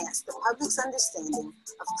enhance the public's understanding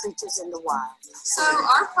of creatures in the wild. So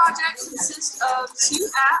our project consists of 2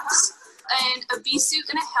 apps and a bee suit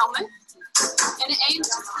and a helmet, and it aims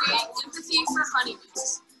to create empathy for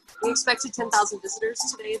honeybees. We expected 10,000 visitors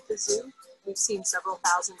today at the zoo. We've seen several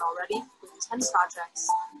thousand already with 10 projects.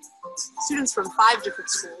 Students from 5 different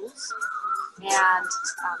schools, and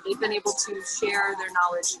they've been able to share their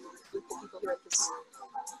knowledge with the people here at the zoo.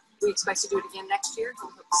 We expect to do it again next year, and we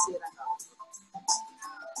hope to see it at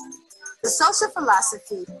home. The social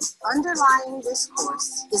philosophy underlying this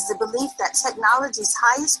course is the belief that technology's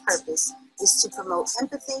highest purpose is to promote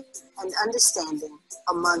empathy and understanding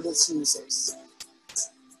among its users.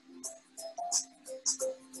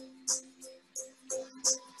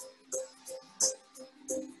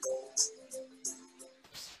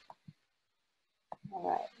 All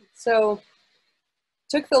right, so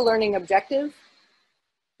took the learning objective,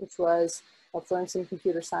 which was let's learn some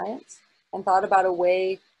computer science, and thought about a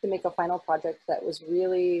way to make a final project that was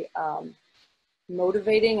really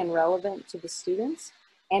motivating and relevant to the students,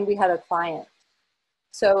 and we had a client.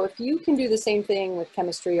 So if you can do the same thing with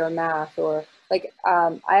chemistry or math, or like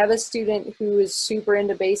I have a student who is super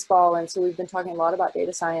into baseball, and so we've been talking a lot about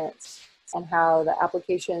data science and how the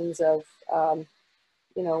applications of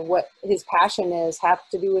you know, what his passion is have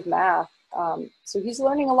to do with math. So he's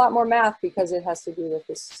learning a lot more math because it has to do with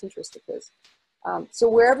this interest of his. So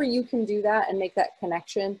wherever you can do that and make that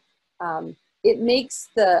connection, it makes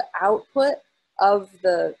the output of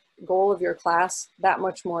the goal of your class that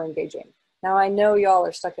much more engaging. Now I know y'all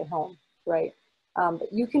are stuck at home, right?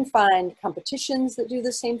 But you can find competitions that do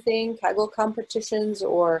the same thing, Kaggle competitions,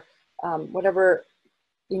 or whatever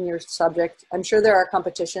in your subject. I'm sure there are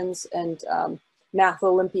competitions and math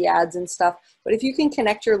Olympiads and stuff, but if you can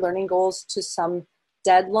connect your learning goals to some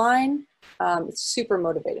deadline, it's super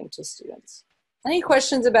motivating to students. Any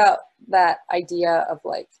questions about that idea of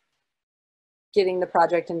like getting the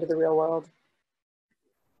project into the real world?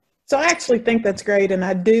 So I actually think that's great, and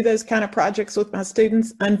I do those kind of projects with my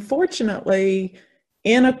students. Unfortunately,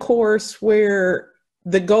 in a course where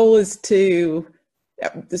the goal is to,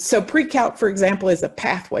 so pre-calc, for example, is a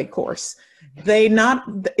pathway course.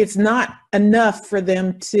 It's not enough for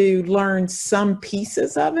them to learn some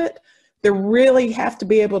pieces of it. They really have to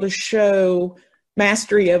be able to show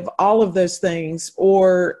mastery of all of those things,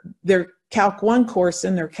 or their Calc 1 course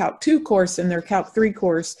and their Calc 2 course and their Calc 3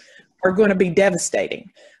 course are going to be devastating.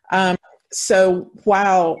 so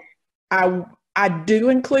while I do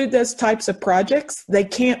include those types of projects, they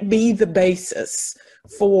can't be the basis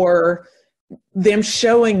for them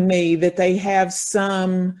showing me that they have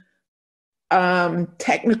some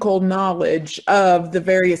technical knowledge of the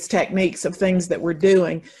various techniques of things that we're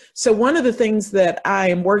doing. So one of the things that I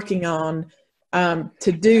am working on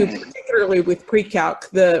to do, particularly with pre-calc,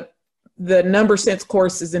 the number sense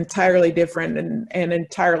course is entirely different and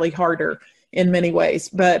entirely harder in many ways.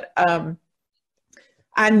 But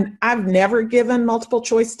I've never given multiple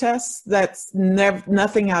choice tests. That's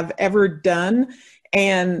nothing I've ever done.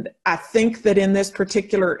 And I think that in this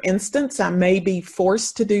particular instance, I may be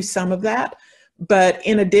forced to do some of that. But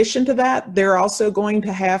in addition to that, they're also going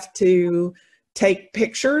to have to take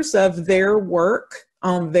pictures of their work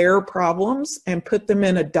on their problems and put them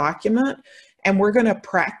in a document. And we're going to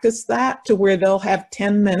practice that to where they'll have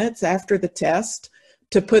 10 minutes after the test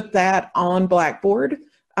to put that on Blackboard,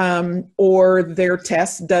 or their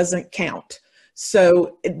test doesn't count.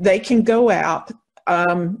 So they can go out.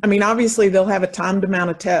 I mean, obviously they'll have a timed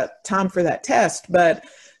amount of time for that test, but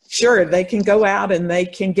sure, they can go out and they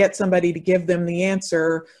can get somebody to give them the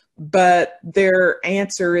answer, but their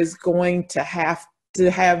answer is going to have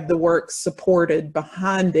the work supported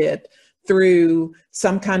behind it through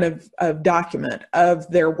some kind of document of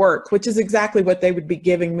their work, which is exactly what they would be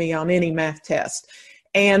giving me on any math test.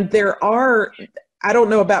 And there are, I don't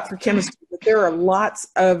know about for chemistry, but there are lots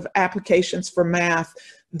of applications for math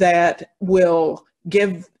that will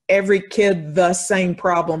give every kid the same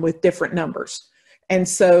problem with different numbers. And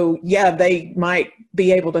so, yeah, they might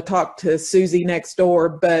be able to talk to Susie next door,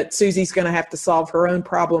 but Susie's going to have to solve her own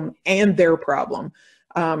problem and their problem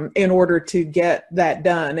in order to get that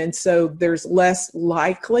done. And so there's less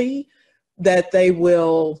likely that they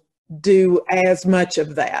will do as much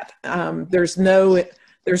of that. There's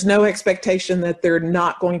no expectation that they're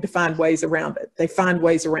not going to find ways around it. They find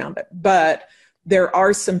ways around it. But there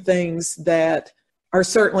are some things that are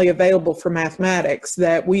certainly available for mathematics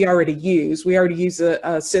that we already use. We already use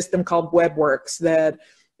a system called WebWorks that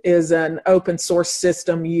is an open source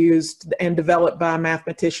system used and developed by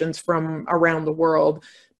mathematicians from around the world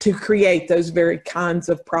to create those very kinds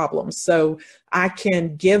of problems. So I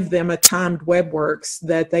can give them a timed WebWorks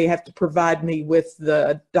that they have to provide me with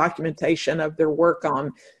the documentation of their work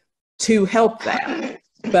on to help that.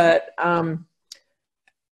 But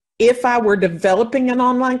if I were developing an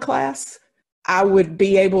online class, I would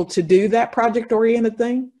be able to do that project-oriented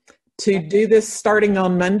thing. To do this starting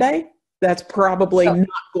on Monday, that's probably not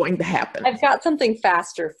going to happen. I've got something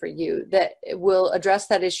faster for you that will address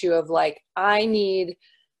that issue of like, they need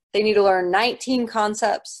to learn 19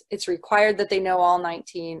 concepts. It's required that they know all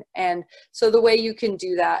 19. And so the way you can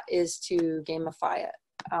do that is to gamify it.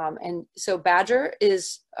 And so Badger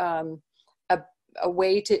is a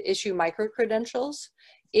way to issue micro-credentials.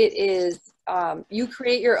 It is, you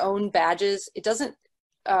create your own badges. It doesn't,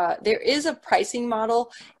 there is a pricing model.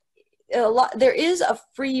 There is a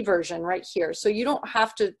free version right here. So you don't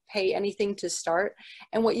have to pay anything to start.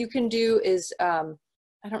 And what you can do is,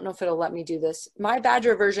 I don't know if it'll let me do this. My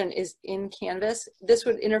Badger version is in Canvas. This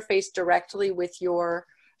would interface directly with your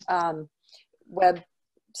web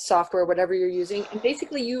software, whatever you're using. And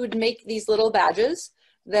basically you would make these little badges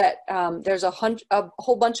that there's a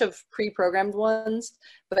whole bunch of pre-programmed ones,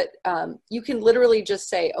 but you can literally just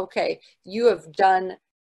say, okay, you have done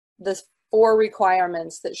the 4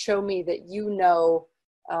 requirements that show me that you know,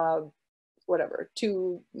 whatever,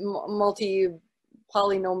 to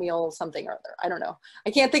multi-polynomial something or other. I don't know.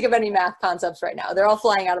 I can't think of any math concepts right now. They're all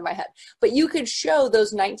flying out of my head. But you could show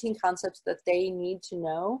those 19 concepts that they need to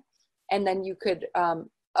know, and then you could,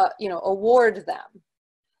 award them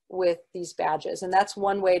with these badges. And that's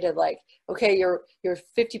one way to like, okay, you're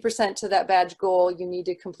 50% to that badge goal. You need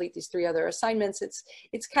to complete these 3 other assignments.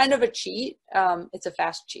 It's kind of a cheat. It's a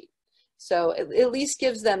fast cheat. So it at least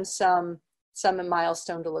gives them some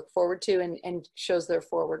milestone to look forward to and shows their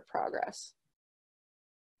forward progress.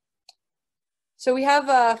 So we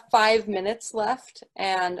have 5 minutes left,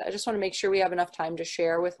 and I just want to make sure we have enough time to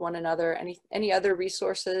share with one another any other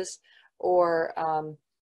resources or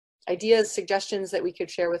ideas, suggestions that we could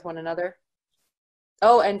share with one another.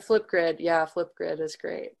 Oh, and Flipgrid. Yeah, Flipgrid is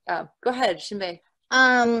great. Go ahead, Shinbei.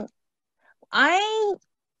 I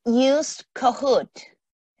used Kahoot.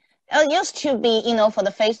 It used to be, for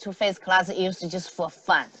the face-to-face class, it used to just for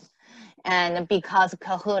fun. And because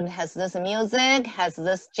Kahoot has this music, has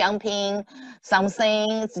this jumping something,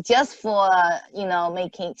 it's just for,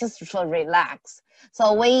 just for relax.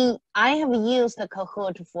 So I have used the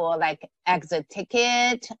Kahoot for like exit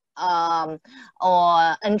ticket or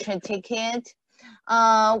entry ticket.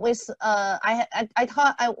 We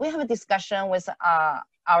have a discussion with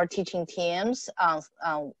our teaching teams on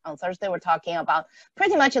Thursday. We're talking about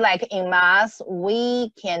pretty much like in math,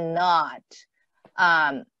 we cannot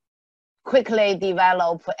quickly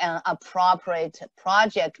develop an appropriate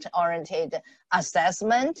project-oriented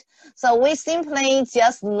assessment. So we simply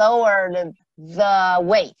just lower the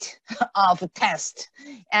weight of test,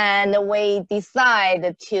 and we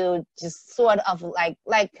decide to just sort of like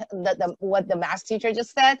what the math teacher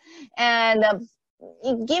just said, and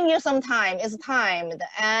give you some time. It's timed,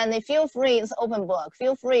 and feel free. It's open book.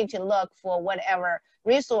 Feel free to look for whatever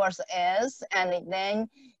resource is, and then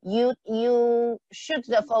you shoot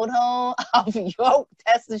the photo of your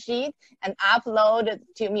test sheet and upload it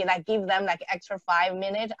to me. Like give them like extra 5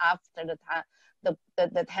 minutes after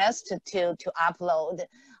the test to upload.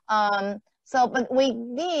 So, but we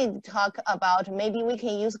did talk about maybe we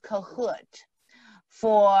can use Kahoot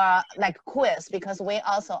for like quiz, because we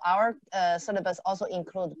also, our syllabus also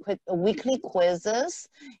include weekly quizzes,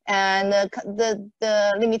 and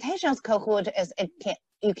the limitations of Kahoot is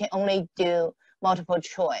you can only do multiple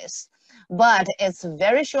choice, but it's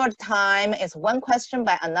very short time. It's one question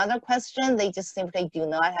by another question. They just simply do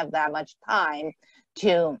not have that much time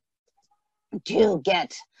to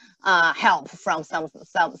get help from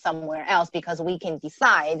somewhere else, because we can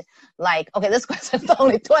decide like, okay, this question is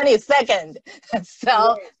only 20 seconds.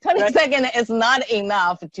 So 20 seconds is not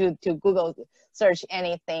enough to Google search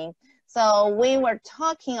anything. So we were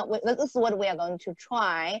talking, this is what we are going to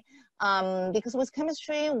try, because with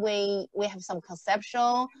chemistry, we have some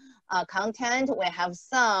conceptual content, we have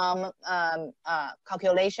some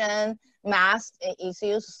calculation, math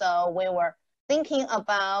issues. So we were thinking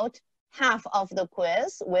about half of the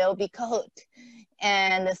quiz will be Kahoot,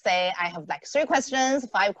 and say I have like 3 questions,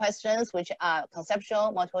 5 questions, which are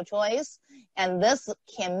conceptual, multiple choice, and this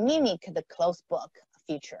can mimic the closed book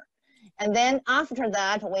feature. And then after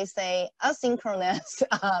that, we say asynchronous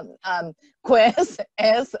quiz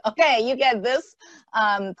is, okay, you get this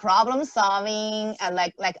problem solving, and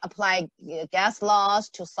like apply gas laws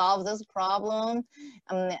to solve this problem,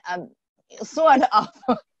 sort of.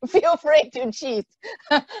 Feel free to cheat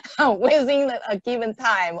within a given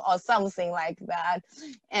time or something like that.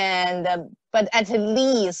 And but at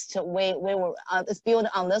least we were it's built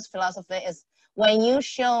on this philosophy is, when you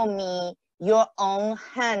show me your own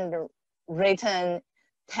handwritten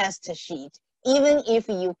test sheet, even if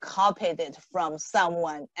you copied it from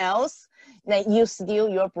someone else, then you still,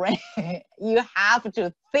 your brain, you have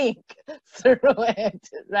to think through it,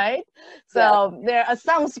 right? So there are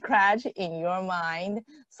some scratch in your mind.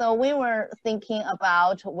 So we were thinking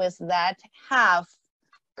about, with that half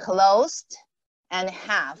closed and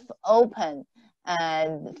half open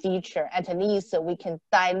feature, at least we can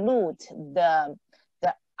dilute the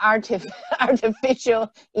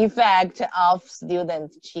artificial effect of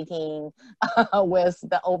students cheating with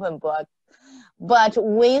the open book. But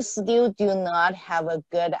we still do not have a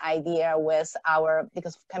good idea with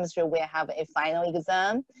because chemistry, we have a final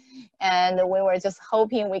exam, and we were just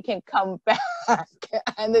hoping we can come back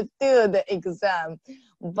and do the exam.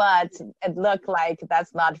 But it looked like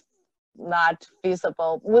that's not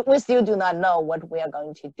feasible. We still do not know what we are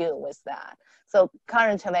going to do with that. So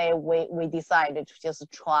currently, we decided to just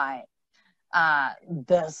try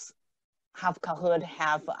this, have Kahoot,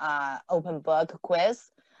 have open book quiz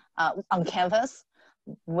on Canvas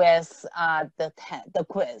with the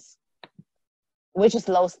quiz, which is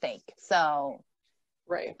low stake. So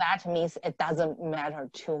that means it doesn't matter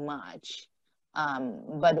too much.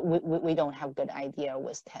 But we don't have good idea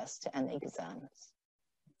with tests and exams.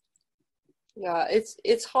 Yeah,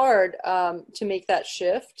 it's hard to make that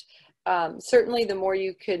shift. Certainly, the more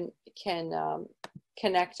you can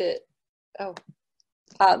connect it.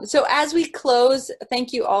 So as we close,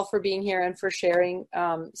 thank you all for being here and for sharing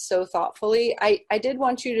so thoughtfully. I did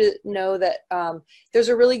want you to know that there's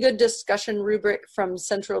a really good discussion rubric from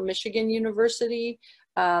Central Michigan University.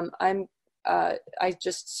 I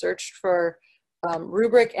just searched for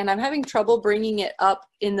rubric, and I'm having trouble bringing it up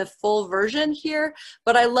in the full version here,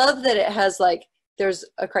 but I love that it has, like, there's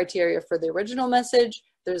a criteria for the original message,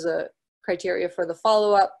 there's a criteria for the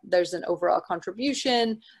follow-up, there's an overall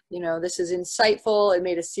contribution, you know, this is insightful, it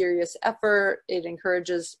made a serious effort, it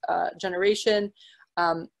encourages generation,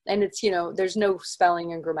 and it's, you know, there's no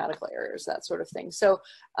spelling and grammatical errors, that sort of thing. So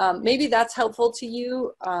maybe that's helpful to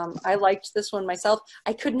you. I liked this one myself.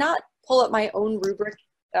 I could not pull up my own rubric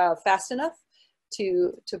fast enough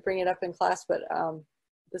to bring it up in class, but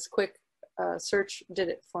this quick search did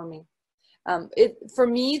it for me. For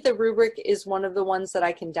me, the rubric is one of the ones that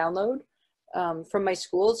I can download from my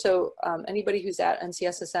school. So anybody who's at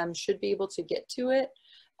NCSSM should be able to get to it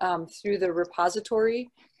through the repository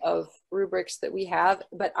of rubrics that we have.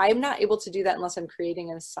 But I'm not able to do that unless I'm creating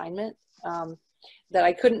an assignment that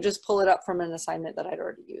I couldn't just pull it up from an assignment that I'd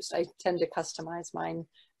already used. I tend to customize mine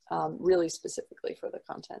really specifically for the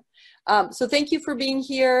content. So thank you for being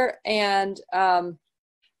here, and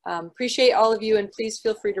appreciate all of you, and please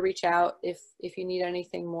feel free to reach out if you need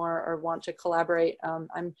anything more or want to collaborate.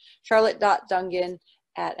 I'm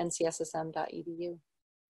charlotte.dungan@ncssm.edu.